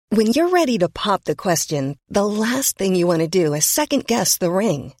When you're ready to pop the question, the last thing you want to do is second-guess the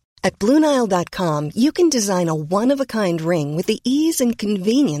ring. At BlueNile.com, you can design a one-of-a-kind ring with the ease and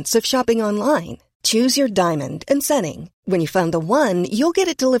convenience of shopping online. Choose your diamond and setting. When you find the one, you'll get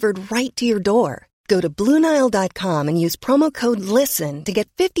it delivered right to your door. Go to BlueNile.com and use promo code LISTEN to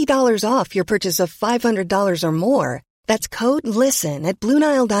get $50 off your purchase of $500 or more. That's code LISTEN at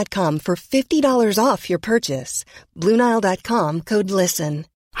BlueNile.com for $50 off your purchase. BlueNile.com, code LISTEN.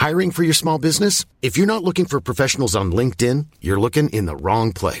 Hiring for your small business? If you're not looking for professionals on LinkedIn, you're looking in the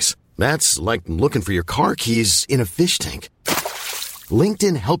wrong place. That's like looking for your car keys in a fish tank.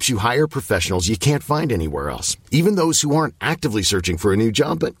 LinkedIn helps you hire professionals you can't find anywhere else, even those who aren't actively searching for a new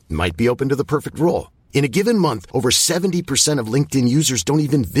job but might be open to the perfect role. In a given month, over 70% of LinkedIn users don't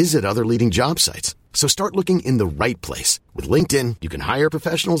even visit other leading job sites. So start looking in the right place. With LinkedIn, you can hire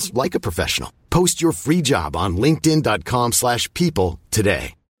professionals like a professional. Post your free job on linkedin.com/people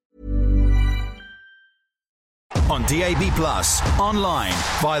today. On DAB+, online,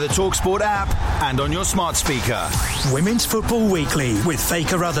 via the TalkSport app and on your smart speaker. Women's Football Weekly with Faye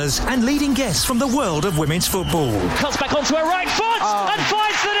Carruthers and leading guests from the world of women's football. Cuts back onto her right foot and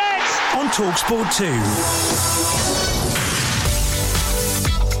finds the net! On TalkSport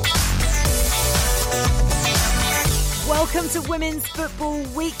 2. Welcome to Women's Football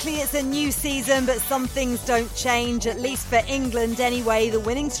Weekly. It's a new season, but some things don't change, at least for England anyway. The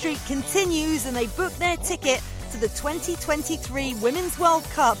winning streak continues and they book their ticket to the 2023 Women's World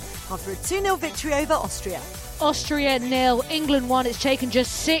Cup after a 2-0 victory over Austria. Austria 0, England 1. It's taken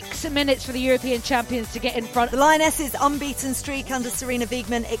just 6 minutes for the European champions to get in front. The Lionesses' unbeaten streak under Sarina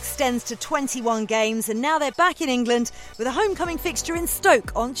Wiegman extends to 21 games, and now they're back in England with a homecoming fixture in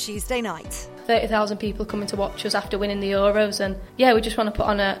Stoke on Tuesday night. 30,000 people coming to watch us after winning the Euros, and yeah, we just want to put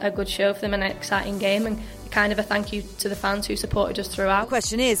on a good show for them and an exciting game, and kind of a thank you to the fans who supported us throughout. The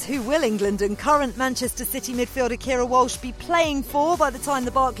question is, who will England and current Manchester City midfielder Keira Walsh be playing for by the time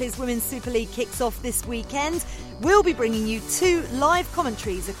the Barclays Women's Super League kicks off this weekend? We'll be bringing you 2 live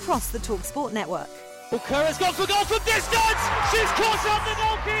commentaries across the TalkSport network. Kerr's gone for goal from distance! She's caught out the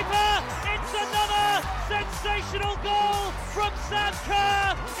goalkeeper! It's another sensational goal from Sam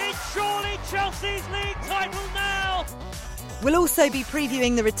Kerr! It's surely Chelsea's league title now! We'll also be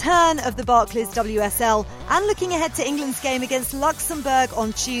previewing the return of the Barclays WSL and looking ahead to England's game against Luxembourg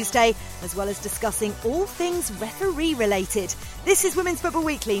on Tuesday, as well as discussing all things referee related. This is Women's Football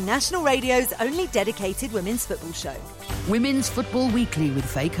Weekly, National Radio's only dedicated women's football show. Women's Football Weekly with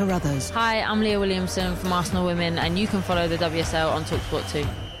Faye Carruthers. Hi, I'm Leah Williamson from Arsenal Women, and you can follow the WSL on TalkSport 2.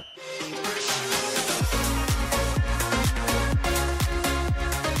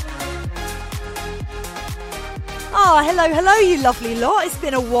 Hello, you lovely lot. It's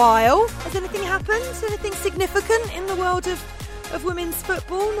been a while. Has anything happened? Anything significant in the world of women's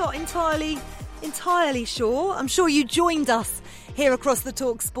football? Not entirely sure. I'm sure you joined us here across the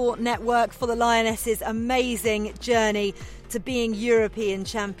TalkSport network for the Lionesses' amazing journey to being European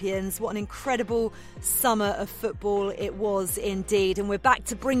champions. What an incredible summer of football it was indeed. And we're back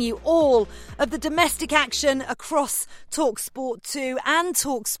to bring you all of the domestic action across TalkSport 2 and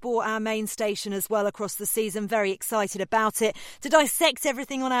TalkSport, our main station as well, across the season. Very excited about it. To dissect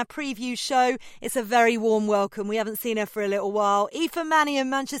everything on our preview show, it's a very warm welcome. We haven't seen her for a little while. Aoife Mannion,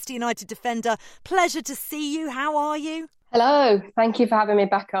 Manchester United defender. Pleasure to see you. How are you? Hello, thank you for having me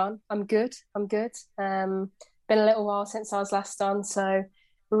back on. I'm good. Been a little while since I was last on, so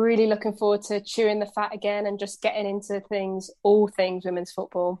really looking forward to chewing the fat again and just getting into all things women's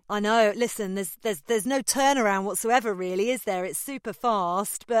football. I know. Listen, there's no turnaround whatsoever, really, is there? It's super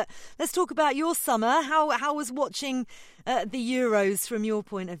fast. But let's talk about your summer. How was watching the Euros from your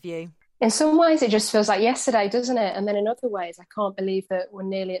point of view? In some ways, it just feels like yesterday, doesn't it? And then in other ways, I can't believe that we're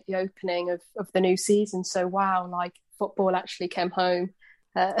nearly at the opening of the new season. So wow, like football actually came home.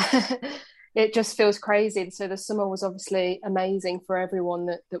 It just feels crazy. So the summer was obviously amazing for everyone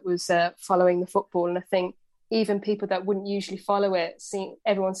that was following the football. And I think even people that wouldn't usually follow it,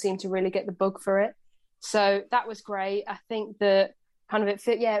 everyone seemed to really get the bug for it. So that was great. I think that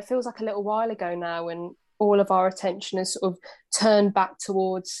it feels like a little while ago now, and all of our attention has sort of turned back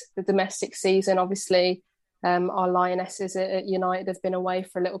towards the domestic season. Obviously, our Lionesses at United have been away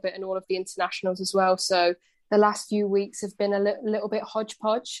for a little bit, and all of the internationals as well. So the last few weeks have been a little bit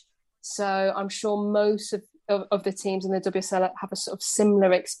hodgepodge. So I'm sure most of of the teams in the WSL have a sort of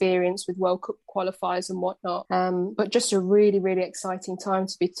similar experience with World Cup qualifiers and whatnot. But just a really, really exciting time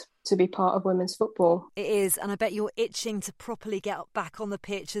to be part of women's football. It is, and I bet you're itching to properly get back on the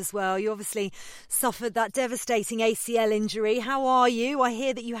pitch as well. You obviously suffered that devastating ACL injury. How are you? I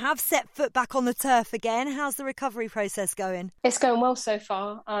hear that you have set foot back on the turf again. How's the recovery process going? It's going well so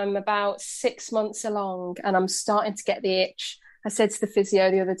far. I'm about 6 months along and I'm starting to get the itch. I said to the physio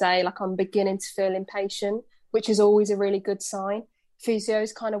the other day, like, I'm beginning to feel impatient, which is always a really good sign.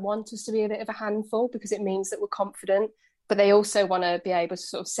 Physios kind of want us to be a bit of a handful because it means that we're confident, but they also want to be able to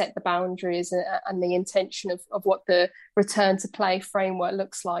sort of set the boundaries and the intention of what the return to play framework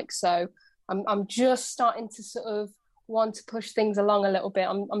looks like. So I'm just starting to sort of want to push things along a little bit.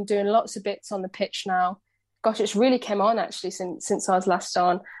 I'm doing lots of bits on the pitch now. Gosh, it's really come on actually since I was last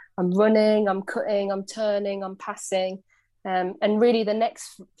on. I'm running, I'm cutting, I'm turning, I'm passing. And really the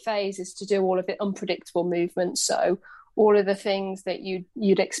next phase is to do all of the unpredictable movements. So all of the things that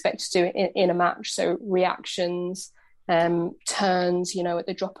you'd expect to do in a match. So reactions, turns, at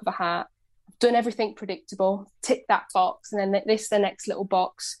the drop of a hat. I've done everything predictable, tick that box, and then the next little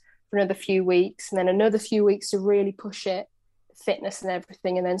box for another few weeks, and then another few weeks to really push it, fitness and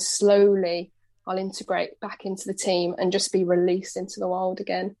everything, and then slowly I'll integrate back into the team and just be released into the wild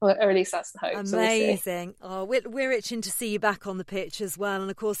again, or at least that's the hope. Amazing. So we're itching to see you back on the pitch as well, and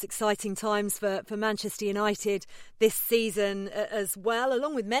of course exciting times for Manchester United this season as well,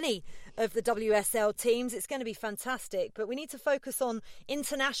 along with many of the WSL teams. It's going to be fantastic, but we need to focus on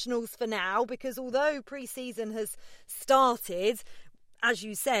internationals for now, because although pre-season has started, as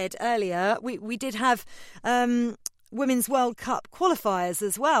you said earlier, we did have Women's World Cup qualifiers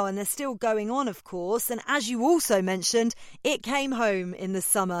as well, and they're still going on, of course. And as you also mentioned, it came home in the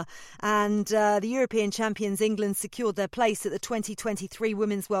summer, and the European champions England secured their place at the 2023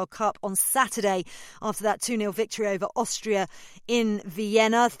 Women's World Cup on Saturday after that 2-0 victory over Austria in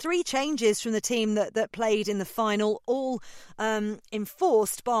Vienna. 3 changes from the team that played in the final, all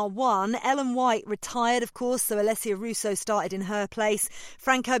enforced bar one. Ellen White retired, of course, so Alessia Russo started in her place.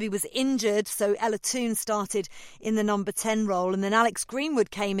 Fran Kirby was injured, so Ella Toone started in the number 10 role, and then Alex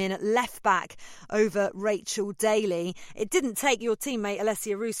Greenwood came in at left back over Rachel Daly. It didn't take your teammate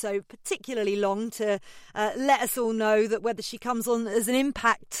Alessia Russo particularly long to let us all know that whether she comes on as an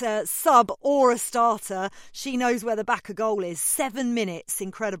impact sub or a starter, she knows where the back of goal is. 7 minutes,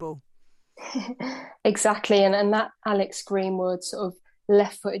 incredible. Exactly, and that Alex Greenwood sort of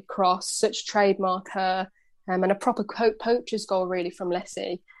left-footed cross, such trademark her, and a proper poacher's goal really from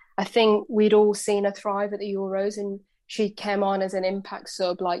Lessie. I think we'd all seen her thrive at the Euros, and she came on as an impact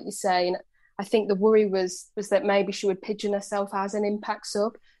sub, like you say. And I think the worry was that maybe she would pigeon herself as an impact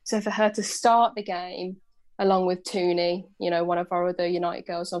sub. So for her to start the game along with Tooney, one of our other United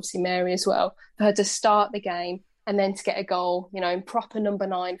girls, obviously Mary as well, for her to start the game and then to get a goal, in proper number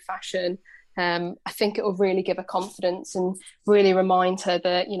 9 fashion, I think it will really give her confidence and really remind her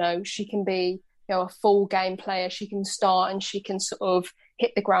that, she can be, a full game player. She can start and she can sort of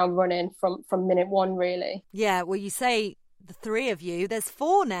hit the ground running from minute 1, really. Yeah, well, you say the 3 of you. There's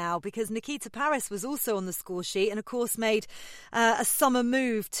 4 now, because Nikita Parris was also on the score sheet and, of course, made a summer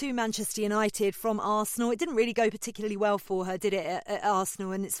move to Manchester United from Arsenal. It didn't really go particularly well for her, did it, at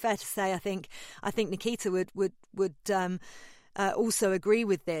Arsenal? And it's fair to say, I think Nikita would also agree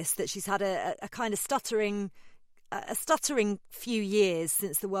with this, that she's had a kind of stuttering few years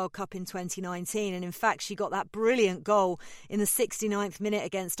since the World Cup in 2019, and in fact she got that brilliant goal in the 69th minute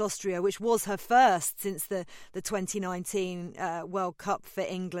against Austria, which was her first since the 2019 World Cup for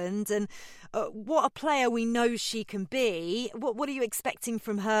England. And what a player we know she can be. What are you expecting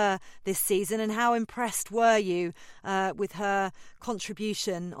from her this season, and how impressed were you with her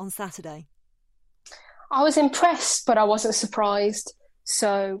contribution on Saturday? I was impressed, but I wasn't surprised.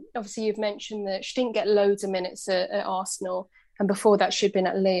 So obviously you've mentioned that she didn't get loads of minutes at Arsenal, and before that she'd been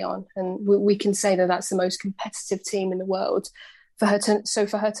at Lyon, and we can say that that's the most competitive team in the world. For her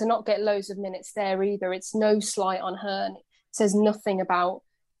to not get loads of minutes there either, it's no slight on her, and it says nothing about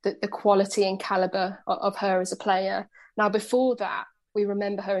the quality and calibre of her as a player. Now before that, we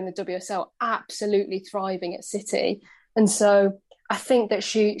remember her in the WSL absolutely thriving at City, and so I think that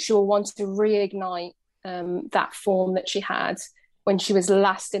she will want to reignite that form that she had when she was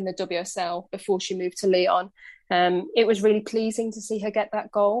last in the WSL before she moved to Lyon. It was really pleasing to see her get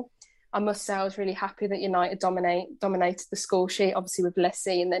that goal. I must say I was really happy that United dominated the score sheet, obviously with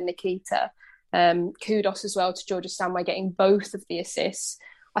Lessie and then Nikita. Kudos as well to Georgia Stanway getting both of the assists.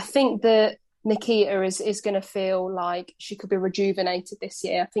 I think that Nikita is going to feel like she could be rejuvenated this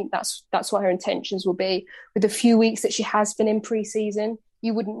year. I think that's what her intentions will be. With the few weeks that she has been in pre-season,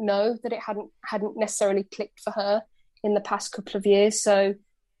 you wouldn't know that it hadn't necessarily clicked for her in the past couple of years. So,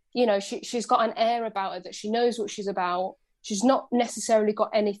 you know, she's got an air about her that she knows what she's about. She's not necessarily got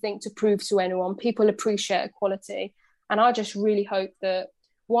anything to prove to anyone. People appreciate her quality. And I just really hope that,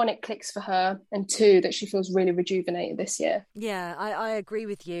 one, it clicks for her, and two, that she feels really rejuvenated this year. Yeah, I agree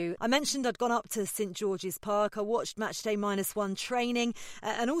with you. I mentioned I'd gone up to St George's Park. I watched Matchday -1 training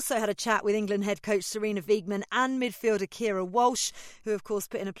and also had a chat with England head coach Sarina Wiegman and midfielder Keira Walsh, who of course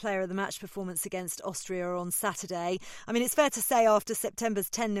put in a player of the match performance against Austria on Saturday. I mean, it's fair to say after September's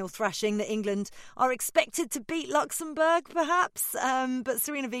 10-0 thrashing that England are expected to beat Luxembourg, perhaps. But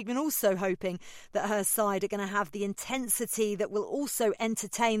Sarina Wiegman also hoping that her side are going to have the intensity that will also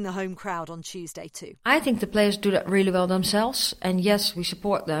entertain the home crowd on Tuesday too. I think the players do that really well themselves, and yes, we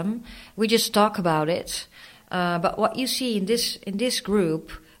support them. We just talk about it. But what you see in this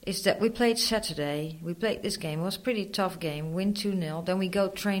group is that we played Saturday. We played this game. It was a pretty tough game. Win 2-0. Then we go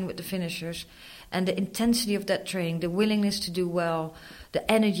train with the finishers, and the intensity of that training, the willingness to do well, the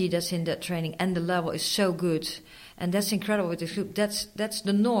energy that's in that training, and the level is so good. And that's incredible with this group. That's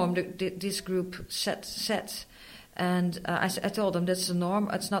the norm this group set. And I told them that's the norm.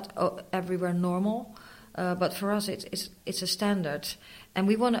 It's not everywhere normal, but for us it's a standard. And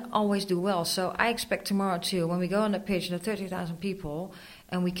we want to always do well. So I expect tomorrow too, when we go on the pitch and there are 30,000 people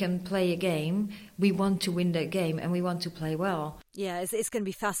and we can play a game, we want to win that game and we want to play well. Yeah, it's going to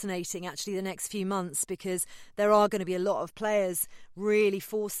be fascinating actually the next few months, because there are going to be a lot of players really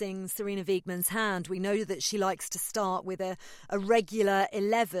forcing Sarina Wiegman's hand. We know that she likes to start with a regular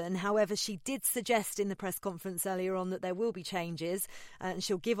 11. However, she did suggest in the press conference earlier on that there will be changes and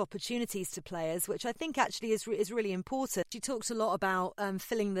she'll give opportunities to players, which I think actually is really important. She talked a lot about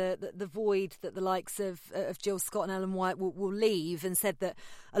filling the void that the likes of Jill Scott and Ellen White will leave, and said that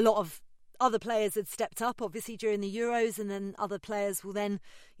a lot of other players had stepped up, obviously, during the Euros, and then other players will then,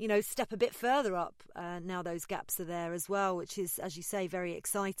 you know, step a bit further up. Now those gaps are there as well, which is, as you say, very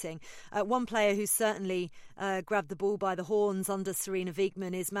exciting. One player who certainly grabbed the ball by the horns under Sarina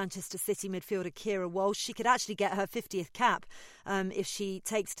Wiegman is Manchester City midfielder Keira Walsh. She could actually get her 50th cap if she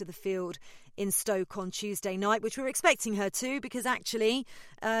takes to the field in Stoke on Tuesday night, which we're expecting her to, because actually,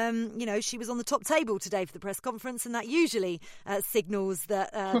 she was on the top table today for the press conference, and that usually signals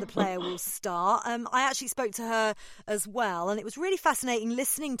that the player will start. I actually spoke to her as well, and it was really fascinating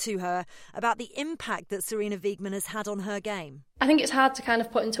listening to her about the impact that Sarina Wiegman has had on her game. I think it's hard to kind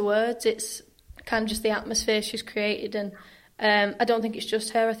of put into words. It's kind of just the atmosphere she's created, and I don't think it's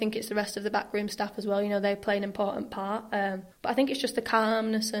just her. I think it's the rest of the backroom staff as well. You know, they play an important part. But I think it's just the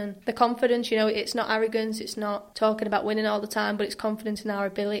calmness and the confidence. You know, it's not arrogance. It's not talking about winning all the time, but it's confidence in our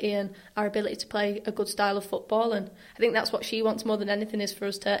ability and our ability to play a good style of football. And I think that's what she wants more than anything, is for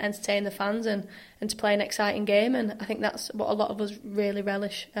us to entertain the fans and to play an exciting game. And I think that's what a lot of us really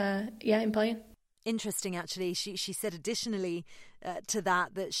relish, in playing. Interesting, actually. She said additionally to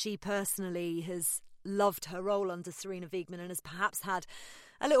that she personally has loved her role under Sarina Wiegman and has perhaps had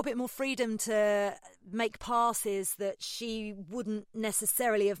a little bit more freedom to make passes that she wouldn't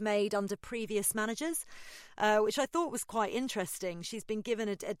necessarily have made under previous managers, which I thought was quite interesting. She's been given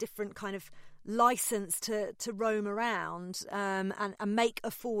a different kind of licence to roam around and make a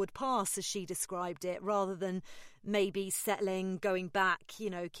forward pass, as she described it, rather than maybe settling, going back, you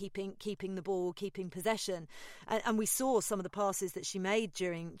know, keeping the ball, keeping possession. And we saw some of the passes that she made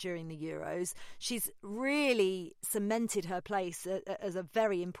during the Euros. She's really cemented her place as a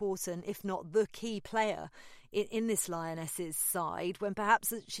very important, if not the key player in this Lionesses side, when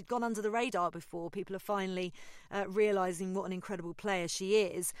perhaps she'd gone under the radar before. People are finally realising what an incredible player she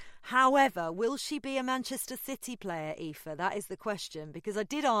is. However, will she be a Manchester City player, Aoife? That is the question, because I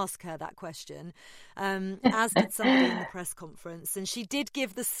did ask her that question, as did somebody in the press conference, and she did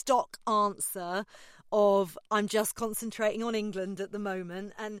give the stock answer of, I'm just concentrating on England at the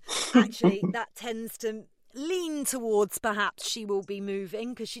moment, and actually that tends to lean towards perhaps she will be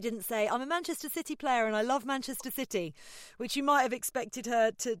moving, because she didn't say, I'm a Manchester City player and I love Manchester City, which you might have expected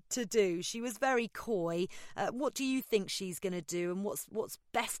her to do. She was very coy. What do you think she's going to do, and what's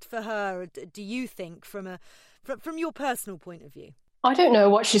best for her, do you think, from your personal point of view? I don't know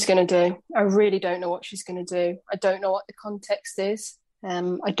what she's going to do. I really don't know what she's going to do. I don't know what the context is.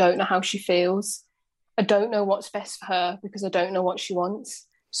 I don't know how she feels. I don't know what's best for her, because I don't know what she wants.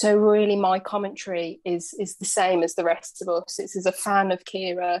 So really my commentary is the same as the rest of us. It's as a fan of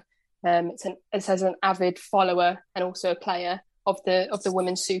Keira, it's as an avid follower and also a player of the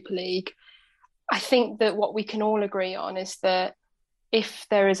Women's Super League. I think that what we can all agree on is that if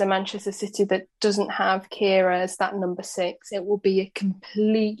there is a Manchester City that doesn't have Keira as that number 6, it will be a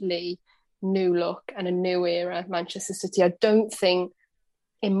completely new look and a new era Manchester City. I don't think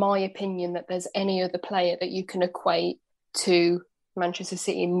in my opinion, that there's any other player that you can equate to Manchester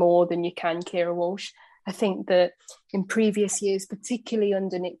City more than you can Keira Walsh. I think that in previous years, particularly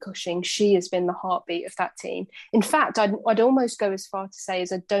under Nick Cushing, she has been the heartbeat of that team. In fact, I'd almost go as far to say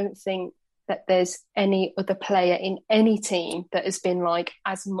as I don't think that there's any other player in any team that has been like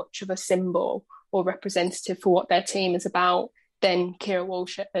as much of a symbol or representative for what their team is about than Keira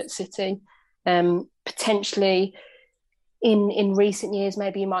Walsh at City. Potentially in recent years,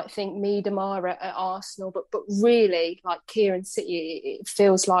 maybe you might think Miedema at Arsenal, but really, like Keira and City, it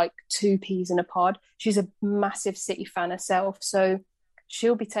feels like two peas in a pod. She's a massive City fan herself, so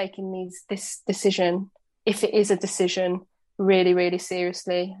she'll be taking this decision, if it is a decision, really, really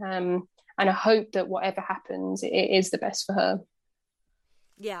seriously. And I hope that whatever happens, it is the best for her.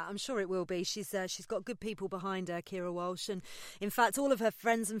 Yeah, I'm sure it will be. She's got good people behind her, Keira Walsh. And in fact, all of her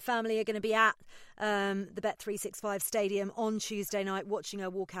friends and family are going to be at the Bet365 Stadium on Tuesday night watching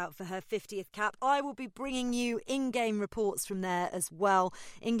her walk out for her 50th cap. I will be bringing you in-game reports from there as well.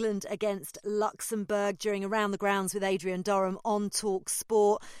 England against Luxembourg during Around the Grounds with Adrian Durham on Talk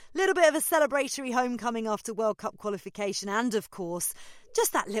Sport. Little bit of a celebratory homecoming after World Cup qualification and, of course,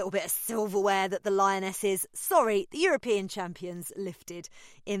 just that little bit of silverware that the Lionesses, the European champions, lifted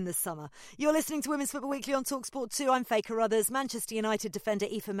in the summer. You're listening to Women's Football Weekly on TalkSport 2. I'm Faye Carruthers. Manchester United defender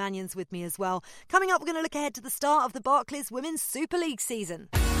Aoife Mannion's with me as well. Coming up, we're going to look ahead to the start of the Barclays Women's Super League season.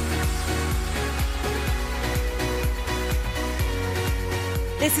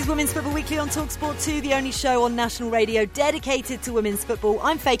 This is Women's Football Weekly on TalkSport 2, the only show on national radio dedicated to women's football.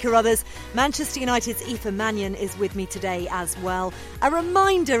 I'm Faye Carruthers. Manchester United's Aoife Mannion is with me today as well. A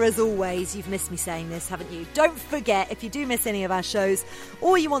reminder, as always, you've missed me saying this, haven't you? Don't forget, if you do miss any of our shows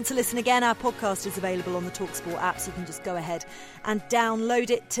or you want to listen again, our podcast is available on the TalkSport app, so you can just go ahead and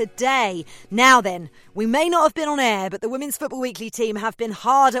download it today. Now then, we may not have been on air, but the Women's Football Weekly team have been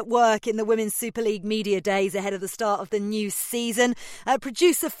hard at work in the Women's Super League media days ahead of the start of the new season.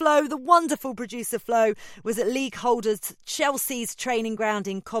 Producer Flo, the wonderful producer Flo, was at league holders Chelsea's training ground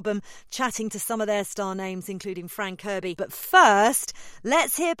in Cobham, chatting to some of their star names, including Fran Kirby. But first,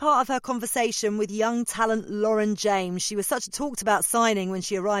 let's hear part of her conversation with young talent Lauren James. She was such a talked about signing when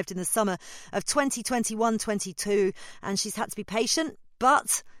she arrived in the summer of 2021-22, and she's had to be patient,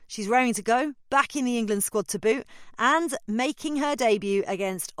 but she's raring to go, back in the England squad to boot, and making her debut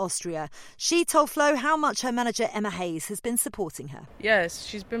against Austria. She told Flo how much her manager Emma Hayes has been supporting her. Yes,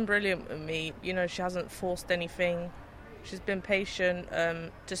 she's been brilliant with me. You know, she hasn't forced anything. She's been patient,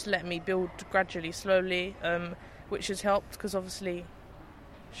 just let me build gradually, slowly, which has helped because obviously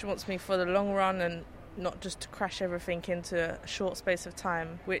she wants me for the long run and not just to crash everything into a short space of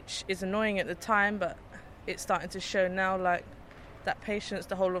time, which is annoying at the time, but it's starting to show now, like, that patience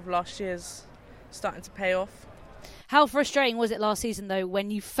the whole of last year's starting to pay off. How frustrating was it last season, though, when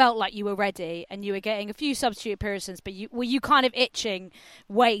you felt like you were ready and you were getting a few substitute appearances, but were you kind of itching,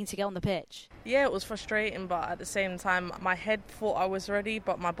 waiting to get on the pitch? Yeah, it was frustrating, but at the same time, my head thought I was ready,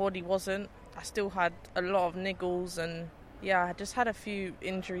 but my body wasn't. I still had a lot of niggles, and yeah, I just had a few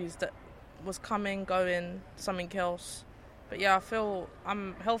injuries that was coming, going, something else. But yeah, I feel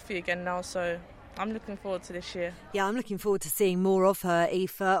I'm healthy again now, so I'm looking forward to this year. Yeah, I'm looking forward to seeing more of her,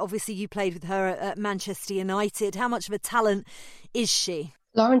 Aoife. Obviously, you played with her at Manchester United. How much of a talent is she?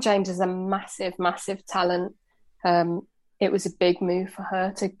 Lauren James is a massive, massive talent. It was a big move for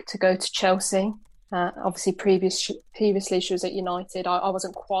her to go to Chelsea. Obviously, previously she was at United. I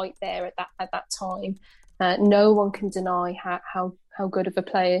wasn't quite there at that time. No one can deny how good of a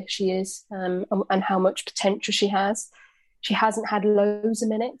player she is and how much potential she has. She hasn't had loads of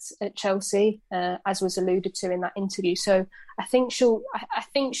minutes at Chelsea, as was alluded to in that interview. So I think she'll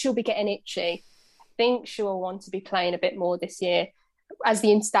be getting itchy. I think she'll want to be playing a bit more this year. As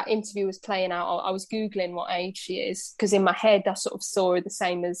that interview was playing out, I was Googling what age she is, because in my head I sort of saw her the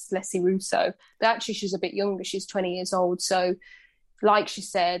same as Leslie Russo. But actually she's a bit younger. She's 20 years old. So like she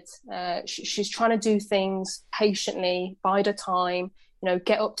said, she's trying to do things patiently, bide her time,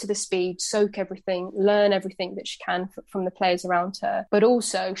 get up to the speed, soak everything, learn everything that she can from the players around her. But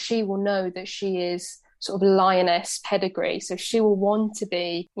also she will know that she is sort of lioness pedigree. So she will want to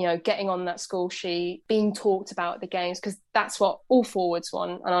be, getting on that score sheet, being talked about at the games, because that's what all forwards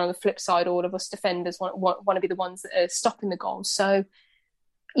want. And on the flip side, all of us defenders want to be the ones that are stopping the goals. So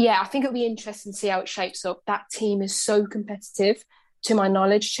yeah, I think it'll be interesting to see how it shapes up. That team is so competitive. To my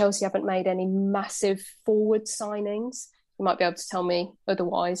knowledge, Chelsea haven't made any massive forward signings. You might be able to tell me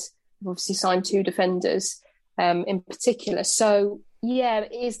otherwise. We've obviously signed 2 defenders in particular. So, yeah,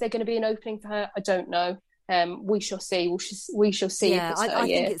 is there going to be an opening for her? I don't know. we shall see. We shall see. Yeah, if it's her I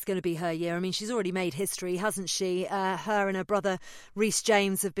year. think it's going to be her year. I mean, she's already made history, hasn't she? Her and her brother Reece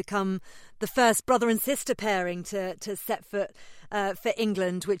James have become the first brother and sister pairing to set foot for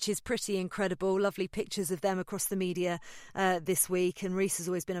England, which is pretty incredible. Lovely pictures of them across the media this week. And Reece has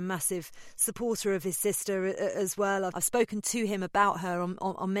always been a massive supporter of his sister as well. I've spoken to him about her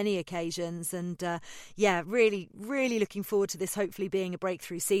on many occasions. And really, really looking forward to this hopefully being a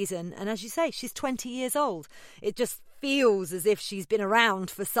breakthrough season. And as you say, she's 20 years old. It just feels as if she's been around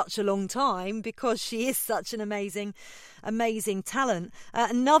for such a long time because she is such an amazing talent.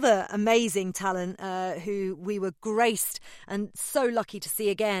 Another amazing talent who we were graced and so lucky to see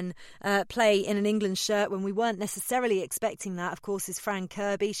again play in an England shirt when we weren't necessarily expecting that, of course, is Fran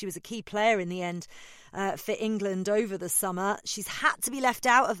Kirby. She was a key player in the end for England over the summer. She's had to be left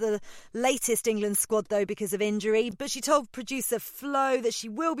out of the latest England squad, though, because of injury. But she told producer Flo that she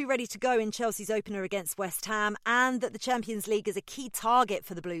will be ready to go in Chelsea's opener against West Ham and that the Champions League is a key target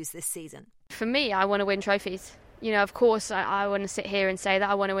for the Blues this season. For me, I want to win trophies. You know, of course, I want to sit here and say that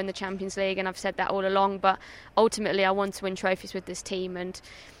I want to win the Champions League, and I've said that all along, but ultimately I want to win trophies with this team. And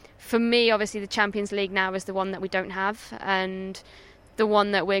for me, obviously, the Champions League now is the one that we don't have, and the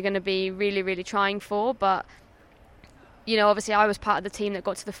one that we're going to be really, really trying for. But, you know, obviously I was part of the team that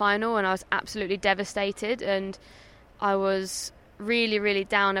got to the final, and I was absolutely devastated, and I was really, really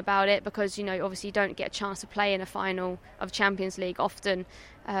down about it because, you know, obviously you don't get a chance to play in a final of Champions League often.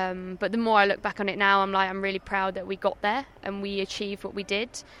 But the more I look back on it now, I'm really proud that we got there and we achieved what we did.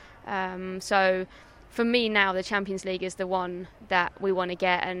 So for me now, the Champions League is the one that we want to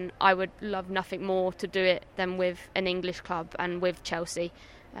get, and I would love nothing more to do it than with an English club and with Chelsea,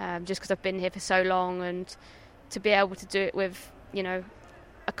 just because I've been here for so long, and to be able to do it with, you know,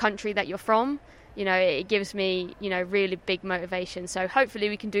 a country that you're from, you know, it gives me, you know, really big motivation. So hopefully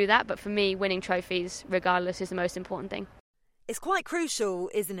we can do that, but for me, winning trophies regardless is the most important thing. It's quite crucial,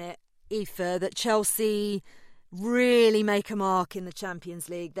 isn't it, Aoife, that Chelsea really make a mark in the Champions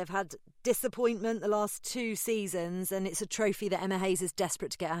League. They've had disappointment the last 2 seasons, and it's a trophy that Emma Hayes is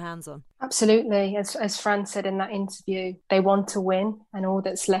desperate to get her hands on. Absolutely. As Fran said in that interview, they want to win, and all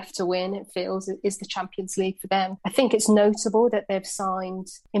that's left to win, it feels, is the Champions League for them. I think it's notable that they've signed,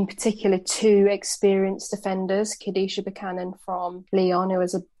 in particular, 2 experienced defenders, Khadija Buchanan from Lyon, who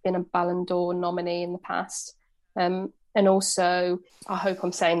has been a Ballon d'Or nominee in the past, and also, I hope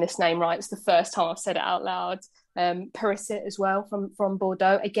I'm saying this name right, it's the first time I've said it out loud, Perisic as well from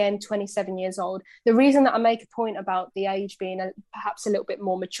Bordeaux, again 27 years old. The reason that I make a point about the age being perhaps a little bit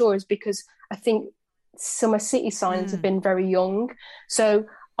more mature is because I think Summer City signings have been very young. So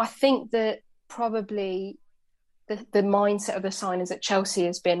I think that probably the mindset of the signings at Chelsea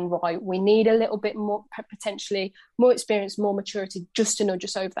has been, right, we need a little bit more, potentially more experience, more maturity, just to nudge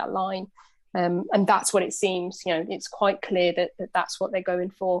us over that line. And that's what it seems. You know, it's quite clear that that's what they're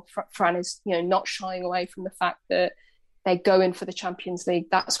going for. Fran is, you know, not shying away from the fact that they're going for the Champions League.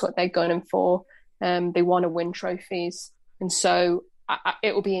 That's what they're going for. They want to win trophies, and so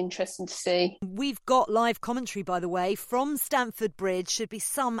it will be interesting to see. We've got live commentary, by the way, from Stamford Bridge. Should be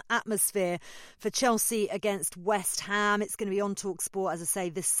some atmosphere for Chelsea against West Ham. It's going to be on TalkSport, as I say,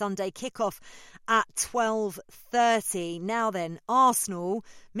 this Sunday. Kickoff at 12:30. Now then, Arsenal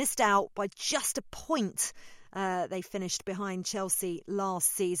missed out by just a point. They finished behind Chelsea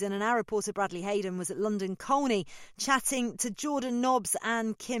last season, and our reporter Bradley Hayden was at London Colney chatting to Jordan Nobbs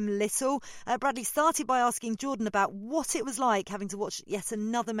and Kim Little. Bradley started by asking Jordan about what it was like having to watch yet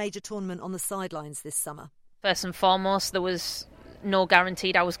another major tournament on the sidelines this summer. First and foremost, there was no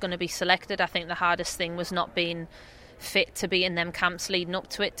guaranteed I was going to be selected. I think the hardest thing was not being fit to be in them camps leading up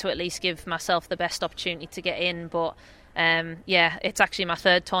to it, to at least give myself the best opportunity to get in. But it's actually my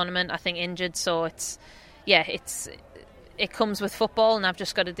 3rd tournament, I think, injured, so it comes with football, and I've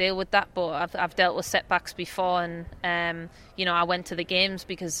just got to deal with that. But I've dealt with setbacks before, and I went to the games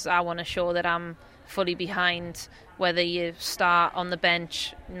because I want to show that I'm fully behind. Whether you start on the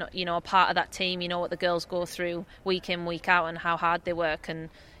bench, you know, a part of that team, you know what the girls go through week in, week out, and how hard they work, and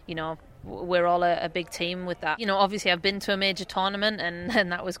you know, we're all a big team with that. You know, obviously I've been to a major tournament,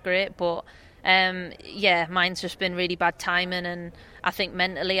 and that was great, but mine's just been really bad timing, and I think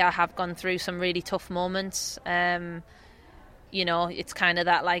mentally I have gone through some really tough moments. You know, it's kind of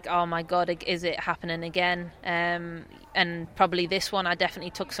that like, oh my God, is it happening again? And probably this one, I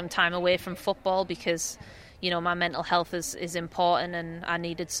definitely took some time away from football because, you know, my mental health is important, and I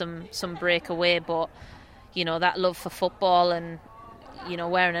needed some break away. But, you know, that love for football and, you know,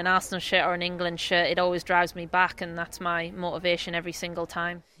 wearing an Arsenal shirt or an England shirt, it always drives me back, and that's my motivation every single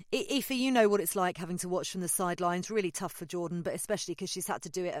time. Aoife, you know what it's like having to watch from the sidelines. Really tough for Jordan, but especially because she's had to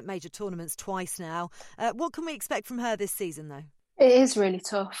do it at major tournaments twice now. What can we expect from her this season, though? It is really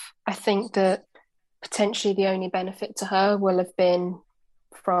tough. I think that potentially the only benefit to her will have been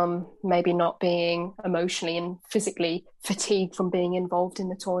from maybe not being emotionally and physically fatigued from being involved in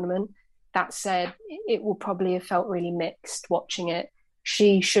the tournament. That said, it will probably have felt really mixed watching it.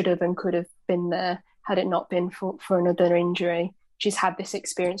 She should have and could have been there had it not been for another injury. She's had this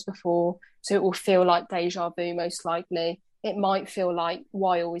experience before, so it will feel like deja vu most likely. It might feel like,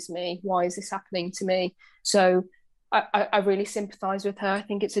 why always me? Why is this happening to me? So I really sympathise with her. I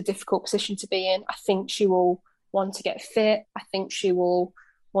think it's a difficult position to be in. I think she will want to get fit. I think she will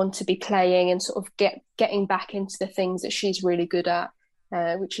want to be playing and sort of getting back into the things that she's really good at,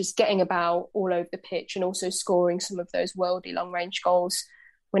 which is getting about all over the pitch and also scoring some of those worldly long-range goals.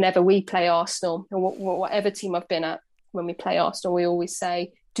 Whenever we play Arsenal, or whatever team I've been at, when we play Arsenal, we always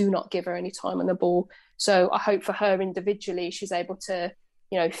say, do not give her any time on the ball. So I hope for her individually, she's able to,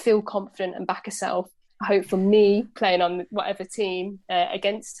 feel confident and back herself. I hope for me playing on whatever team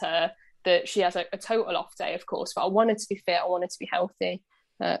against her that she has a total off day, of course. But I want her to be fit. I want her to be healthy.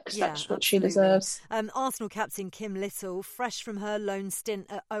 Because that's what she deserves. Arsenal captain Kim Little, fresh from her lone stint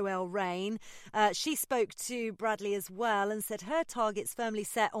at OL Reign, she spoke to Bradley as well and said her target's firmly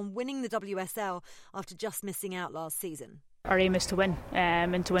set on winning the WSL after just missing out last season. Our aim is to win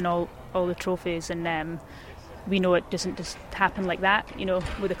and to win all the trophies, and we know it doesn't just happen like that,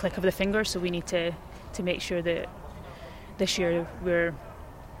 with a click of the finger. So we need to make sure that this year we're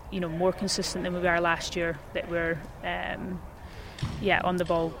more consistent than we were last year, that we're on the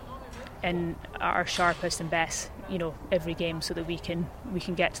ball and our sharpest and best, every game, so that we can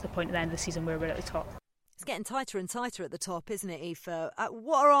get to the point at the end of the season where we're at the top. It's getting tighter and tighter at the top, isn't it, Aoife?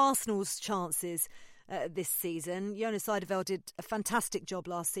 What are Arsenal's chances this season? Jonas Eidevall did a fantastic job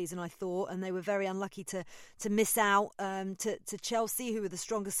last season, I thought, and they were very unlucky to miss out to Chelsea, who were the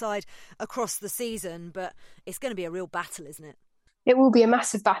stronger side across the season. But it's going to be a real battle, isn't it? It will be a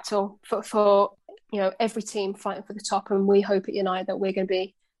massive battle for every team fighting for the top, and we hope at United that we're going to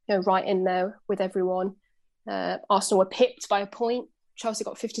be right in there with everyone. Arsenal were pipped by a point. Chelsea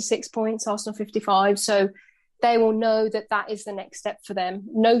got 56 points, Arsenal 55. So they will know that is the next step for them.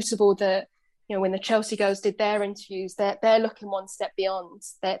 Notable that when the Chelsea girls did their interviews, they're looking one step beyond.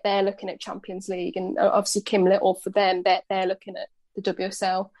 They're looking at Champions League, and obviously Kim Little, for them, they're looking at the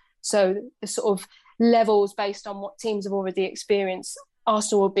WSL. So the sort of levels based on what teams have already experienced,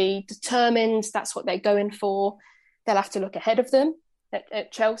 Arsenal will be determined. That's what they're going for. They'll have to look ahead of them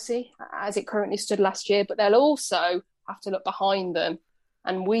at Chelsea, as it currently stood last year, but they'll also have to look behind them.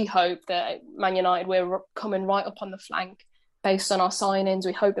 And we hope that Man United, we're coming right up on the flank based on our signings.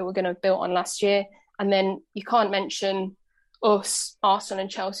 We hope that we're going to build on last year. And then you can't mention us, Arsenal and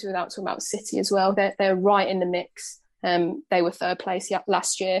Chelsea, without talking about City as well. They're right in the mix. They were third place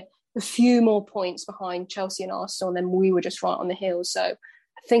last year. A few more points behind Chelsea and Arsenal, and then we were just right on the heels. So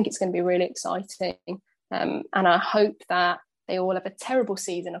I think it's going to be really exciting. And I hope that they all have a terrible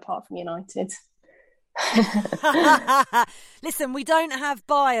season apart from United. Listen, we don't have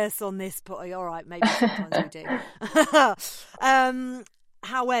bias on this, but all right, maybe sometimes we do.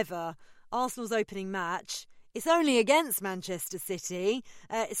 However, Arsenal's opening match, it's only against Manchester City.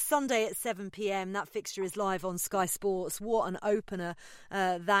 It's Sunday at 7 p.m. That fixture is live on Sky Sports. What an opener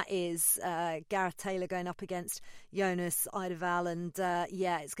that is. Gareth Taylor going up against Jonas Eidevall. And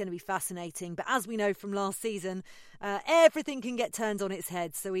it's going to be fascinating. But as we know from last season, everything can get turned on its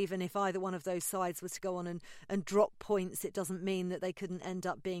head. So even if either one of those sides was to go on and drop points, it doesn't mean that they couldn't end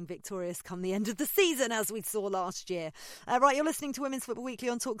up being victorious come the end of the season, as we saw last year. Right, you're listening to Women's Football Weekly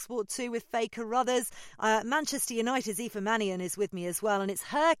on TalkSport 2 with Faye Carruthers. Manchester United's Aoife Mannion is with me as well, and it's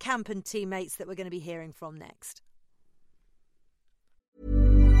her camp and teammates that we're going to be hearing from next.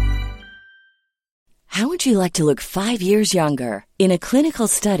 How would you like to look 5 years younger? In a clinical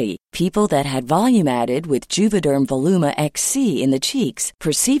study, people that had volume added with Juvederm Voluma XC in the cheeks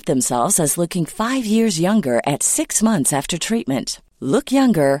perceived themselves as looking 5 years younger at 6 months after treatment. Look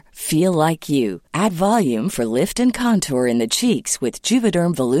younger, feel like you. Add volume for lift and contour in the cheeks with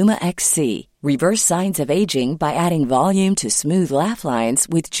Juvederm Voluma XC. Reverse signs of aging by adding volume to smooth laugh lines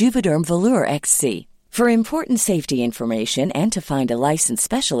with Juvederm Volure XC. For important safety information and to find a licensed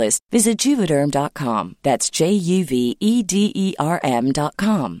specialist, visit Juvederm.com. That's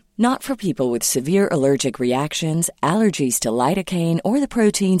JUVEDERM.com. Not for people with severe allergic reactions, allergies to lidocaine, or the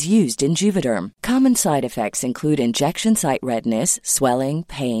proteins used in Juvederm. Common side effects include injection site redness, swelling,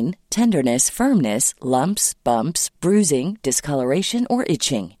 pain, tenderness, firmness, lumps, bumps, bruising, discoloration, or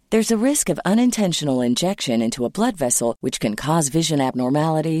itching. There's a risk of unintentional injection into a blood vessel, which can cause vision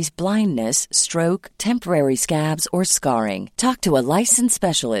abnormalities, blindness, stroke, temporary scabs, or scarring. Talk to a licensed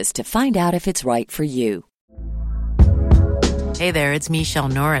specialist to find out if it's right for you. Hey there, it's Michelle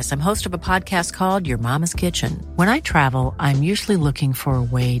Norris. I'm host of a podcast called Your Mama's Kitchen. When I travel, I'm usually looking for a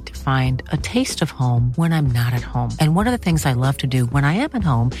way to find a taste of home when I'm not at home. And one of the things I love to do when I am at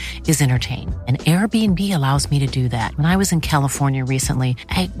home is entertain. And Airbnb allows me to do that. When I was in California recently,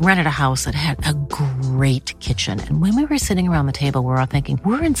 I rented a house that had a great kitchen. And when we were sitting around the table, we're all thinking,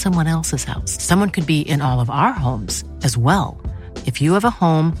 we're in someone else's house. Someone could be in all of our homes as well. If you have a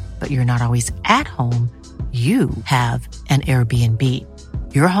home, but you're not always at home, you have an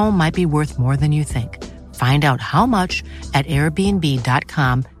Airbnb. Your home might be worth more than you think. Find out how much at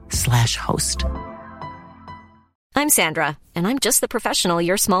airbnb.com/host. I'm Sandra, and I'm just the professional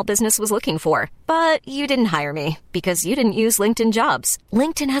your small business was looking for. But you didn't hire me because you didn't use LinkedIn Jobs.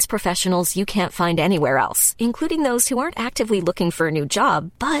 LinkedIn has professionals you can't find anywhere else, including those who aren't actively looking for a new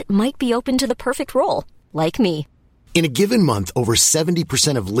job, but might be open to the perfect role, like me. In a given month, over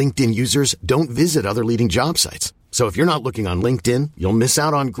 70% of LinkedIn users don't visit other leading job sites. So if you're not looking on LinkedIn, you'll miss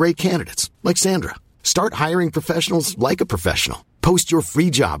out on great candidates like Sandra. Start hiring professionals like a professional. Post your free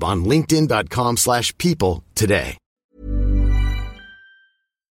job on linkedin.com/people today.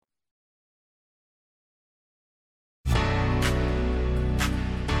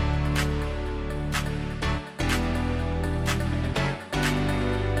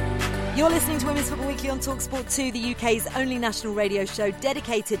 You're listening to Women's Football Weekly on TalkSport 2, the UK's only national radio show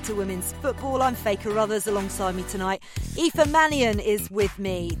dedicated to women's football. I'm Faye Carruthers. Alongside me tonight, Aoife Mannion is with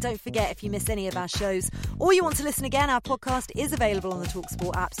me. Don't forget, if you miss any of our shows or you want to listen again, our podcast is available on the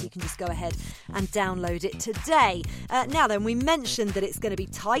TalkSport app, so you can just go ahead and download it today. Now then, we mentioned that it's going to be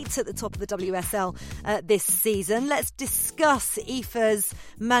tight at the top of the WSL this season. Let's discuss Aoife's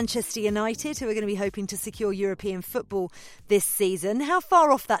Manchester United, who are going to be hoping to secure European football this season. How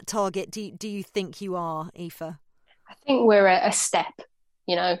far off that target do you think you are, Aoife? I think we're a step.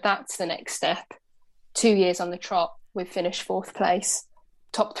 That's the next step. 2 years on the trot, we've finished 4th place.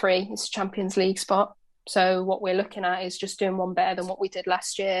 Top 3 is Champions League spot. So what we're looking at is just doing one better than what we did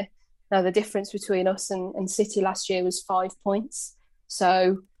last year. Now, the difference between us and City last year was 5 points.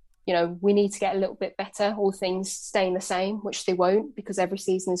 So, we need to get a little bit better, all things staying the same, which they won't, because every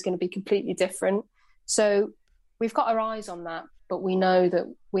season is going to be completely different. So we've got our eyes on that, but we know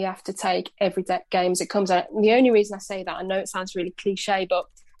that we have to take every game as it comes out. And the only reason I say that, I know it sounds really cliche, but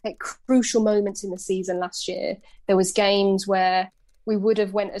at crucial moments in the season last year, there was games where we would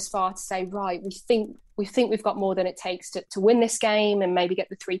have went as far to say, right, we think we've got more than it takes to win this game and maybe get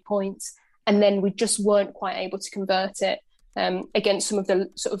the 3 points. And then we just weren't quite able to convert it against some of the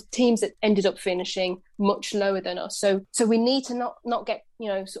sort of teams that ended up finishing much lower than us. So we need to not get,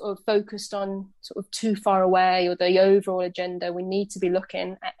 sort of focused on sort of too far away or the overall agenda. We need to be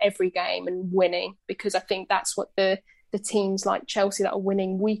looking at every game and winning, because I think that's what the teams like Chelsea that are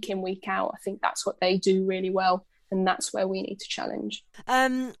winning week in, week out, I think that's what they do really well. And that's where we need to challenge.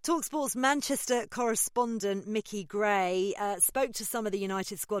 TalkSport's Manchester correspondent Mickey Gray spoke to some of the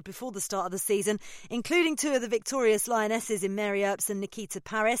United squad before the start of the season, including 2 of the victorious Lionesses in Mary Earps and Nikita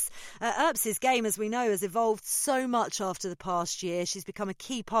Parris. Earps' game, as we know, has evolved so much after the past year. She's become a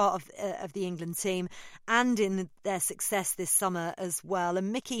key part of the England team and in their success this summer as well.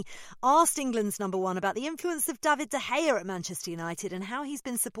 And Mickey asked England's number 1 about the influence of David De Gea at Manchester United and how he's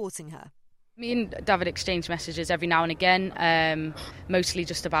been supporting her. Me and David exchange messages every now and again, mostly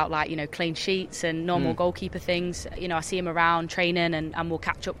just about clean sheets and normal goalkeeper things. I see him around training and we'll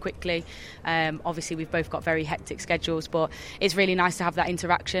catch up quickly. Obviously we've both got very hectic schedules, but it's really nice to have that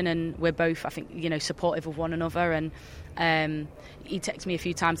interaction, and we're both, I think, supportive of one another. And he texted me a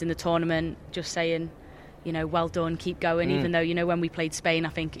few times in the tournament just saying, well done, keep going, even though, when we played Spain, I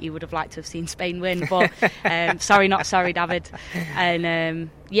think he would have liked to have seen Spain win, but sorry, not sorry, David. And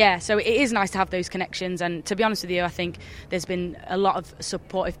so it is nice to have those connections, and to be honest with you, I think there's been a lot of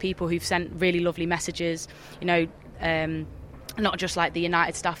supportive people who've sent really lovely messages, not just like the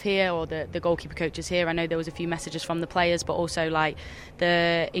United staff here or the goalkeeper coaches here. I know there was a few messages from the players, but also like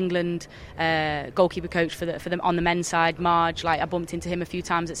the England goalkeeper coach for them on the men's side, Marge. Like I bumped into him a few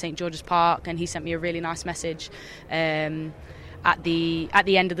times at St George's Park, and he sent me a really nice message at the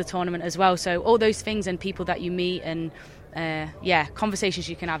end of the tournament as well. So all those things and people that you meet and conversations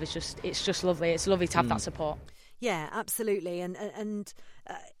you can have, it's just lovely. It's lovely to have that support. Yeah, absolutely. And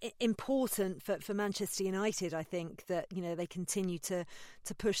important for Manchester United, I think, that, you know, they continue to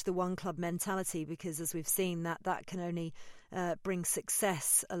push the one club mentality, because as we've seen, that can only bring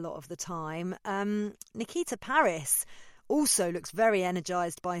success a lot of the time. Nikita Parris also looks very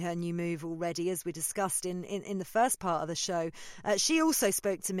energised by her new move already, as we discussed in the first part of the show. She also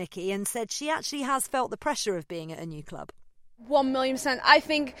spoke to Mickey and said she actually has felt the pressure of being at a new club. 1,000,000%. I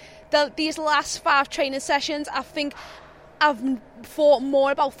think that these last 5 training sessions, I've thought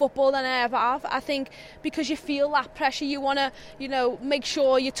more about football than I ever have. I think because you feel that pressure, you want to, you know, make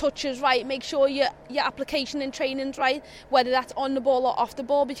sure your touch is right, make sure your application in training's right, whether that's on the ball or off the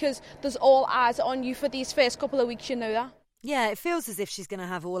ball, because there's all eyes on you for these first couple of weeks, you know that. Yeah, it feels as if she's going to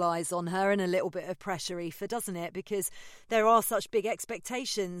have all eyes on her and a little bit of pressure, Aoife, doesn't it? Because there are such big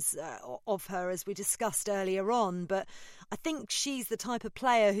expectations of her, as we discussed earlier on. But I think she's the type of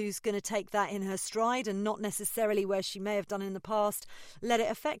player who's going to take that in her stride and not necessarily, where she may have done in the past, let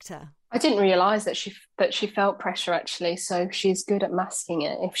it affect her. I didn't realise that she felt pressure, actually, so she's good at masking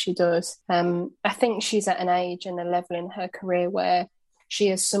it if she does. I think she's at an age and a level in her career where she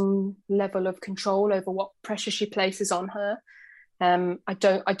has some level of control over what pressure she places on her. I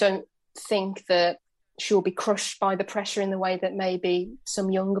don't think that she'll be crushed by the pressure in the way that maybe some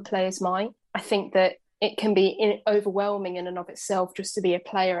younger players might. I think that it can be overwhelming in and of itself just to be a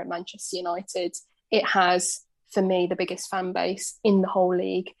player at Manchester United. It has, for me, the biggest fan base in the whole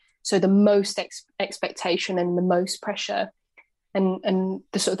league. So the most expectation and the most pressure, and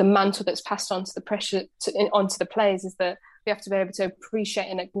the sort of the mantle that's passed on to the pressure onto the players is that we have to be able to appreciate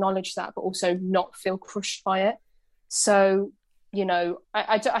and acknowledge that, but also not feel crushed by it. So, you know,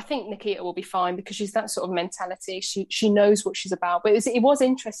 I think Nikita will be fine because she's that sort of mentality. She knows what she's about. But it was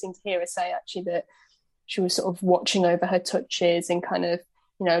interesting to hear her say, actually, that she was sort of watching over her touches and kind of,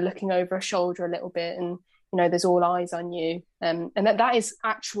 you know, looking over her shoulder a little bit, and, you know, there's all eyes on you. And that is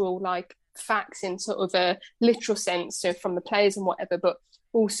actual, like, facts in sort of a literal sense, so from the players and whatever, but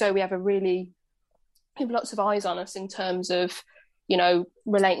also we have lots of eyes on us in terms of, you know,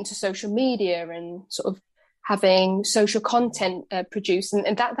 relating to social media and sort of having social content produced.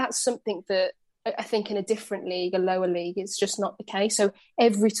 And that's something that I think in a different league, a lower league, it's just not the case. So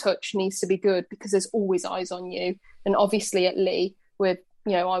every touch needs to be good because there's always eyes on you. And obviously at Lee, with,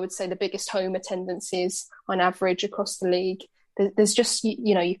 you know, I would say the biggest home attendances on average across the league, there's just,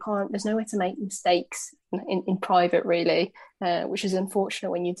 you know, there's nowhere to make mistakes in private, really, which is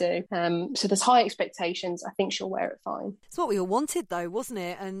unfortunate when you do. So there's high expectations. I think she'll wear it fine. It's what we all wanted, though, wasn't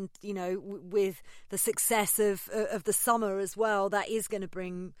it? And, you know, with the success of the summer as well, that is going to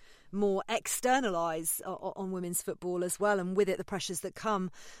bring more external eyes on women's football as well, and with it the pressures that come,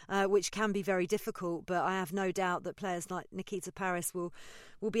 which can be very difficult. But I have no doubt that players like Nikita Parris will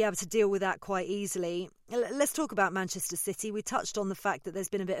be able to deal with that quite easily. Let's talk about Manchester City. We touched on the fact that there's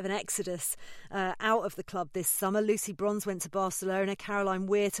been a bit of an exodus out of the club this summer. Lucy Bronze went to Barcelona, Caroline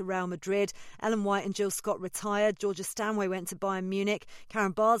Weir to Real Madrid, Ellen White and Jill Scott retired, Georgia Stanway went to Bayern Munich,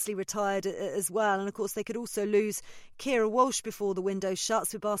 Karen Bardsley retired as well, and of course they could also lose Keira Walsh before the window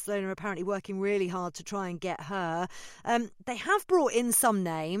shuts, with Barcelona apparently working really hard to try and get her. They have brought in some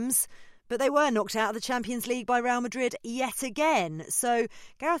names, but they were knocked out of the Champions League by Real Madrid yet again. So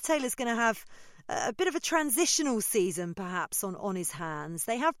Gareth Taylor's going to have a bit of a transitional season perhaps on his hands.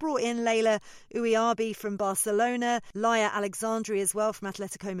 They have brought in Leila Ouiabi from Barcelona, Laia Alexandri as well from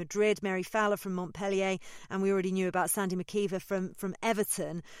Atletico Madrid, Mary Fowler from Montpellier, and we already knew about Sandy McKeever from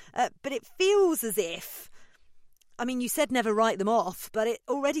Everton. But it feels as if, I mean, you said never write them off, but it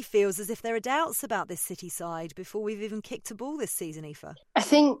already feels as if there are doubts about this City side before we've even kicked a ball this season, Aoife. I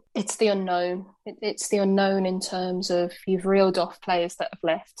think it's the unknown. It's the unknown in terms of you've reeled off players that have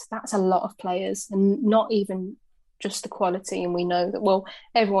left. That's a lot of players, and not even just the quality. And we know that, well,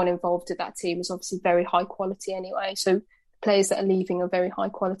 everyone involved in that team is obviously very high quality anyway. So players that are leaving are very high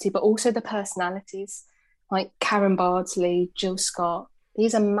quality, but also the personalities, like Karen Bardsley, Jill Scott.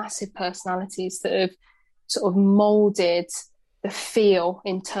 These are massive personalities that have sort of moulded the feel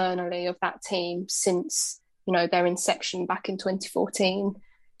internally of that team since, you know, their inception back in 2014.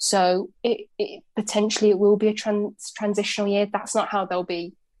 So it potentially will be a transitional year. That's not how they'll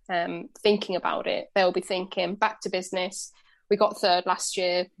be thinking about it. They'll be thinking back to business. We got third last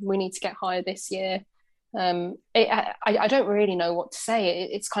year. We need to get higher this year. I don't really know what to say.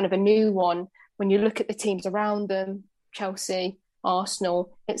 It's kind of a new one. When you look at the teams around them, Chelsea,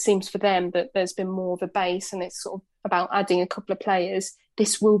 Arsenal, it seems for them that there's been more of a base, and it's sort of about adding a couple of players.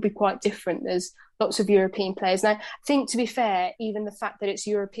 This will be quite different. There's lots of European players. Now, I think, to be fair, even the fact that it's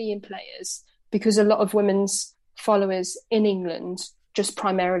European players, because a lot of women's followers in England just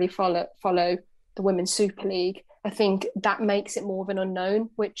primarily follow the Women's Super League, I think that makes it more of an unknown,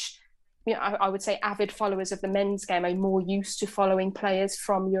 which, you know, I would say avid followers of the men's game are more used to following players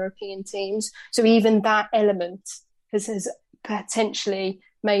from European teams. So even that element has potentially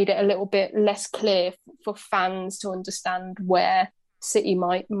made it a little bit less clear for fans to understand where City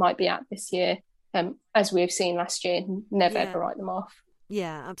might be at this year. As we've seen last year, never ever write them off.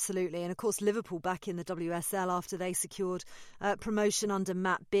 Yeah, absolutely. And of course, Liverpool back in the WSL after they secured promotion under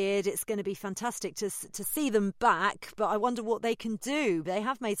Matt Beard. It's going to be fantastic to see them back, but I wonder what they can do. They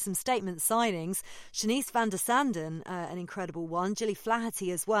have made some statement signings. Shanice van der Sanden, an incredible one. Gilly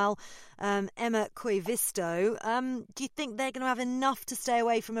Flaherty as well. Emma Koivisto. Do you think they're going to have enough to stay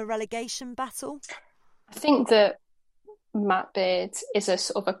away from a relegation battle? I think that Matt Beard is a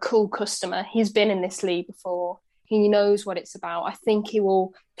sort of a cool customer. He's been in this league before. He knows what it's about. I think he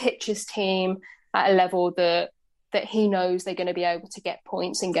will pitch his team at a level that he knows they're going to be able to get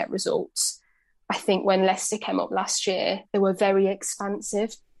points and get results. I think when Leicester came up last year, they were very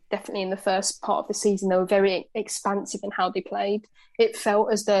expansive. Definitely in the first part of the season, they were very expansive in how they played. It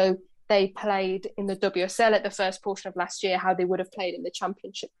felt as though they played in the WSL at the first portion of last year, how they would have played in the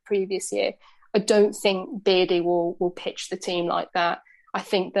Championship previous year. I don't think Beardy will pitch the team like that. I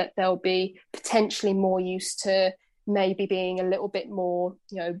think that they'll be potentially more used to maybe being a little bit more,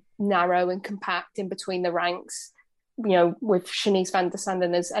 narrow and compact in between the ranks, with Shanice van der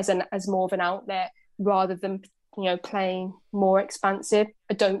Sanden as more of an outlet rather than, playing more expansive.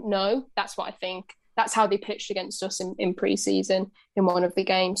 I don't know. That's what I think. That's how they pitched against us in pre-season in one of the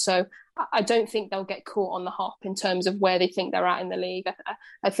games. So I don't think they'll get caught on the hop in terms of where they think they're at in the league.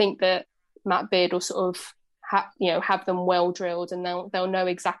 I think that Matt Beard will sort of have them well drilled, and they'll know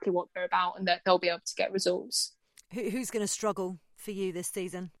exactly what they're about, and that they'll be able to get results. Who's going to struggle for you this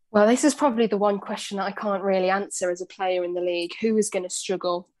season? Well, this is probably the one question that I can't really answer as a player in the league. Who is going to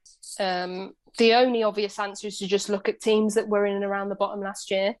struggle? The only obvious answer is to just look at teams that were in and around the bottom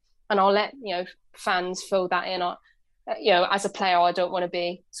last year, and I'll let fans fill that in. As a player, I don't want to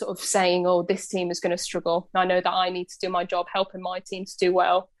be sort of saying, "Oh, this team is going to struggle." I know that I need to do my job, helping my team to do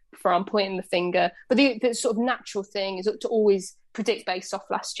well, before I'm pointing the finger. But the sort of natural thing is to always predict based off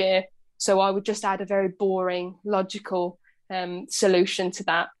last year. So I would just add a very boring, logical solution to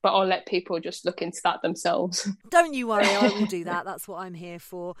that. But I'll let people just look into that themselves. Don't you worry, I will do that. That's what I'm here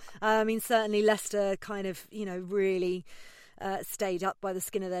for. Certainly Leicester kind of, really stayed up by the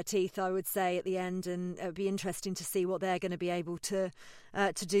skin of their teeth, I would say, at the end, and it would be interesting to see what they're going to be able to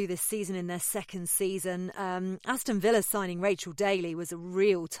do this season in their second season. Aston Villa signing Rachel Daly was a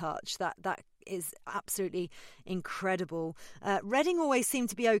real touch. That is absolutely incredible. Reading always seem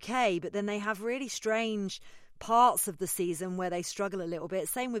to be okay, but then they have really strange parts of the season where they struggle a little bit.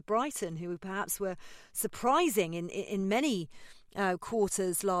 Same with Brighton, who perhaps were surprising in many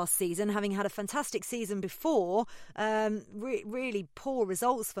quarters last season, having had a fantastic season before. Really poor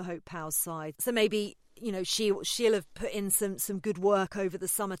results for Hope Powell's side. So maybe she'll have put in some good work over the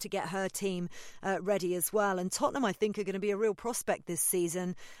summer to get her team ready as well. And Tottenham, I think, are going to be a real prospect this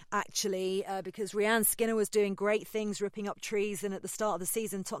season, actually, because Rhiannon Skinner was doing great things, ripping up trees. And at the start of the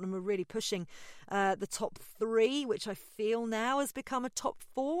season, Tottenham were really pushing the top 3, which I feel now has become a top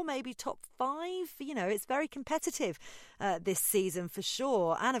 4, maybe top 5. It's very competitive this season for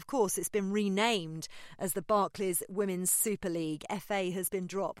sure. And of course, it's been renamed as the Barclays Women's Super League. FA has been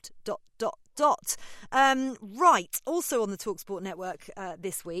dropped. ... Right, also on the TalkSport network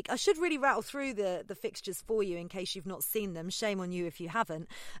this week, I should really rattle through the fixtures for you in case you've not seen them. Shame on you if you haven't.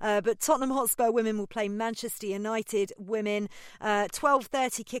 But Tottenham Hotspur women will play Manchester United women.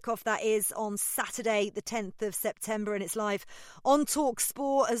 12:30 kickoff, that is, on Saturday the 10th of September, and it's live on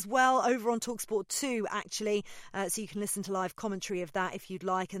TalkSport as well, over on TalkSport 2 actually, so you can listen to live commentary of that if you'd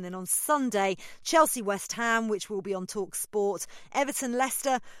like. And then on Sunday, Chelsea West Ham, which will be on TalkSport, Everton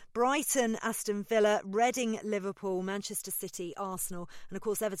Leicester, Brighton Aston Villa, Reading Liverpool, Manchester City Arsenal, and of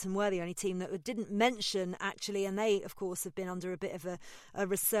course Everton were the only team that didn't mention actually, and they of course have been under a bit of a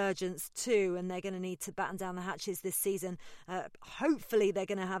resurgence too, and they're going to need to batten down the hatches this season. Hopefully they're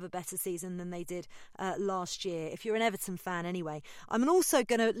going to have a better season than they did last year, if you're an Everton fan anyway. I'm also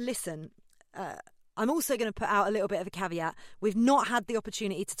going to put out a little bit of a caveat. We've not had the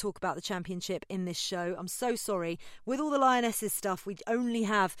opportunity to talk about the Championship in this show. I'm so sorry. With all the Lionesses stuff, we only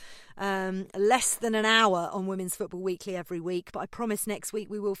have less than an hour on Women's Football Weekly every week. But I promise next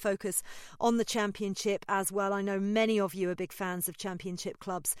week we will focus on the Championship as well. I know many of you are big fans of Championship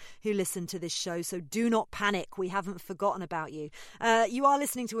clubs who listen to this show, so do not panic. We haven't forgotten about you. You are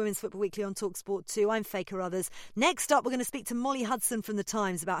listening to Women's Football Weekly on TalkSport 2. I'm Faye Carruthers. Next up, we're going to speak to Molly Hudson from The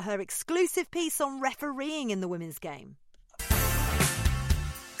Times about her exclusive piece on refereeing in the women's game.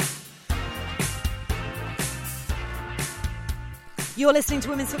 You're listening to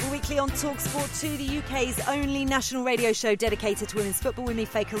Women's Football Weekly on TalkSport 2, the UK's only national radio show dedicated to women's football, with me,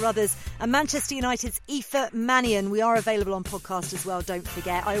 Faye Carruthers, and Manchester United's Aoife Mannion. We are available on podcast as well, don't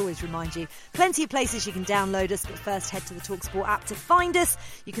forget. I always remind you, plenty of places you can download us, but first head to the TalkSport app to find us.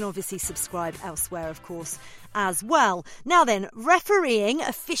 You can obviously subscribe elsewhere, of course, as well. Now then, refereeing,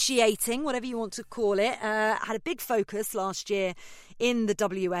 officiating, whatever you want to call it, had a big focus last year in the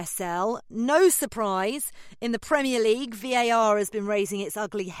WSL. No surprise, in the Premier League, VAR has been raising its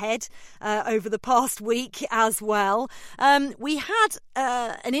ugly head over the past week as well. We had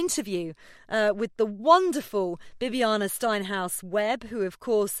an interview with the wonderful Bibiana Steinhaus-Webb, who of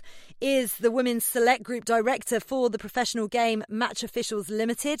course is the Women's Select Group Director for the professional game Match Officials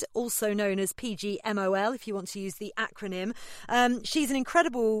Limited, also known as PGMOL, if you want to use the acronym. She's an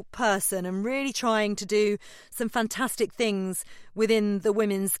incredible person and really trying to do some fantastic things within the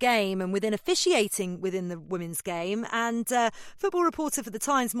women's game and within officiating within the women's game. And football reporter for The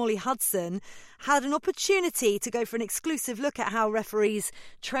Times, Molly Hudson, had an opportunity to go for an exclusive look at how referees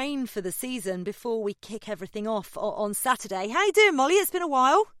train for the season before we kick everything off on Saturday. How you doing, Molly? It's been a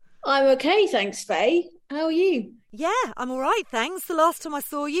while. I'm okay, thanks, Faye. How are you? Yeah, I'm all right, thanks. The last time I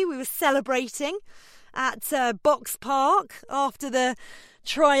saw you, we were celebrating at Box Park after the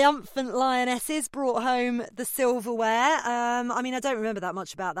triumphant Lionesses brought home the silverware. I mean, I don't remember that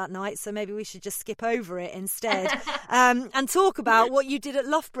much about that night, so maybe we should just skip over it instead and talk about what you did at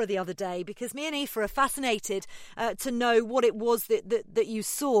Loughborough the other day, because me and Aoife are fascinated to know what it was that you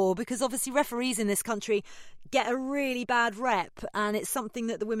saw, because obviously referees in this country get a really bad rep, and it's something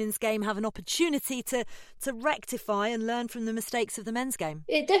that the women's game have an opportunity to rectify and learn from the mistakes of the men's game.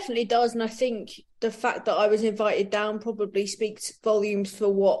 It definitely does, and I think the fact that I was invited down probably speaks volumes for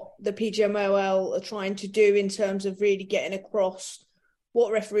what the PGMOL are trying to do in terms of really getting across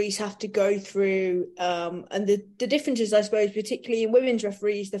what referees have to go through, and the differences, I suppose, particularly in women's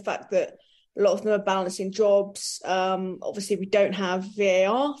referees, the fact that a lot of them are balancing jobs. Obviously, we don't have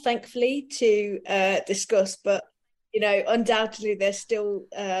VAR, thankfully, to discuss, but you know, undoubtedly, there's still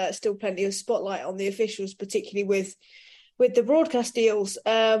plenty of spotlight on the officials, particularly with the broadcast deals.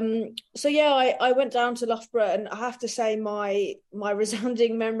 So yeah, I went down to Loughborough, and I have to say my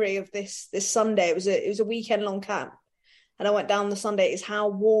resounding memory of this Sunday, it was a weekend long camp, and I went down the Sunday, is how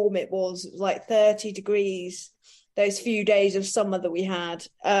warm it was. It was like 30 degrees those few days of summer that we had.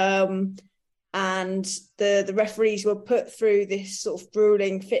 And the referees were put through this sort of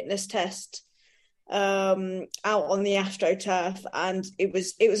grueling fitness test out on the AstroTurf, and it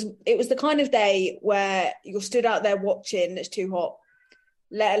was the kind of day where you're stood out there watching. It's too hot,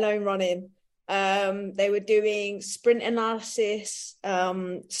 let alone running. They were doing sprint analysis.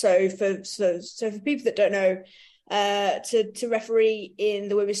 So for people that don't know, to referee in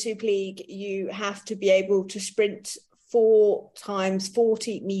the Women's Super League, you have to be able to sprint 4 times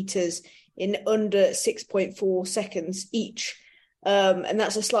 40 meters in under 6.4 seconds each. And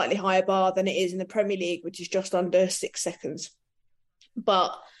that's a slightly higher bar than it is in the Premier League, which is just under 6 seconds.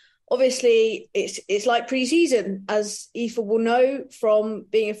 But obviously, it's like pre-season. As Aoife will know from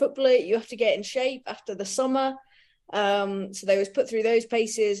being a footballer, you have to get in shape after the summer. So they was put through those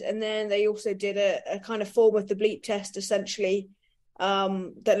paces, and then they also did a kind of form of the bleep test, essentially,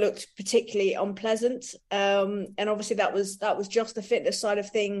 that looked particularly unpleasant. And obviously, that was just the fitness side of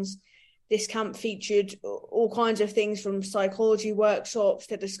things. This camp featured all kinds of things, from psychology workshops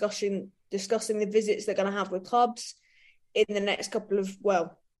to discussing the visits they're going to have with clubs in the next couple of,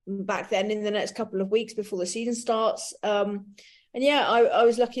 back then, in the next couple of weeks before the season starts. And yeah, I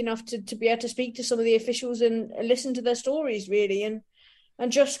was lucky enough to be able to speak to some of the officials and listen to their stories, really. And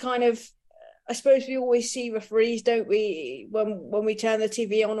just kind of, I suppose we always see referees, don't we, when we turn the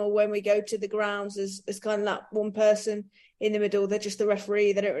TV on or when we go to the grounds, as kind of that one person in the middle. They're just the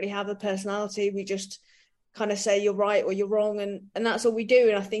referee. They don't really have a personality. We just kind of say you're right or you're wrong, and that's all we do.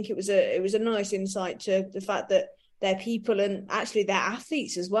 And I think it was a nice insight to the fact that they're people, and actually they're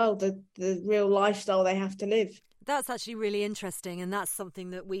athletes as well, the real lifestyle they have to live. That's actually really interesting, and that's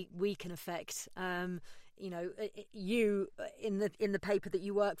something that we can affect. You know, you in the paper that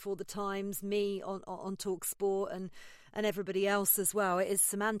you work for, The Times, me on TalkSport, and everybody else as well. It is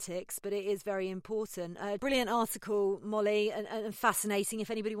semantics, but it is very important. Brilliant article, Molly, and fascinating.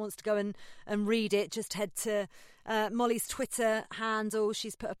 If anybody wants to go and read it, just head to Molly's Twitter handle.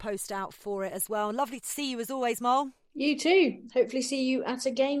 She's put a post out for it as well. And lovely to see you as always, Mol. You too. Hopefully see you at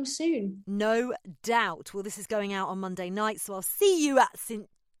a game soon. No doubt. Well, this is going out on Monday night, so I'll see you at St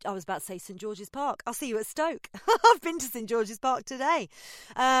I was about to say St George's Park. I'll see you at Stoke. I've been to St George's Park today.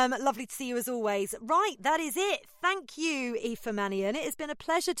 Lovely to see you as always. Right, that is it. Thank you, Aoife Mannion. It has been a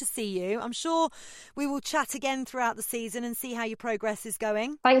pleasure to see you. I'm sure we will chat again throughout the season and see how your progress is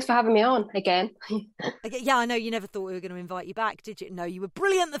going. Thanks for having me on again. Yeah, I know you never thought we were going to invite you back, did you? No, you were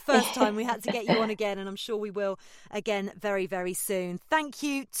brilliant the first time. We had to get you on again, and I'm sure we will again very, very soon. Thank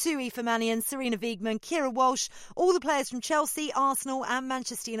you to Aoife Mannion, Serena Wiegman, Kira Walsh, all the players from Chelsea, Arsenal and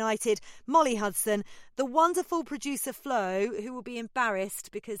Manchester United, Molly Hudson, the wonderful producer Flo, who will be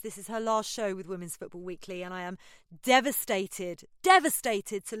embarrassed because this is her last show with Women's Football Weekly, and I am devastated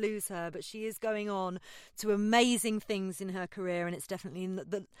to lose her, but she is going on to amazing things in her career, and it's definitely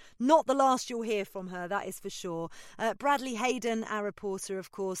not the last you'll hear from her, that is for sure. Bradley Hayden, our reporter,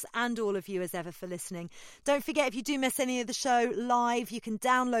 of course, and all of you as ever for listening. Don't forget, if you do miss any of the show live, you can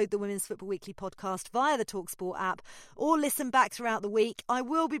download the Women's Football Weekly podcast via the TalkSport app or listen back throughout the week. I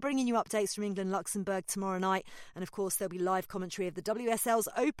will be bringing you updates from England-Luxembourg tomorrow night, and of course there'll be live commentary of the WSL's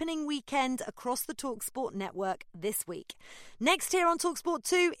opening weekend across the TalkSport network this week. Next here on TalkSport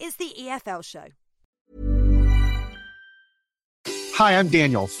 2 is the EFL show. Hi, I'm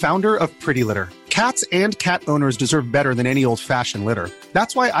Daniel, founder of Pretty Litter. Cats and cat owners deserve better than any old-fashioned litter.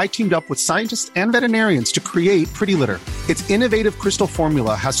 That's why I teamed up with scientists and veterinarians to create Pretty Litter. Its innovative crystal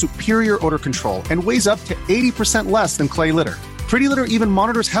formula has superior odor control and weighs up to 80% less than clay litter. Pretty Litter even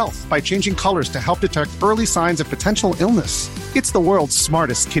monitors health by changing colors to help detect early signs of potential illness. It's the world's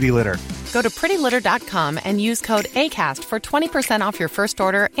smartest kitty litter. Go to prettylitter.com and use code ACAST for 20% off your first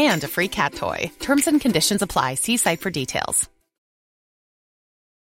order and a free cat toy. Terms and conditions apply. See site for details.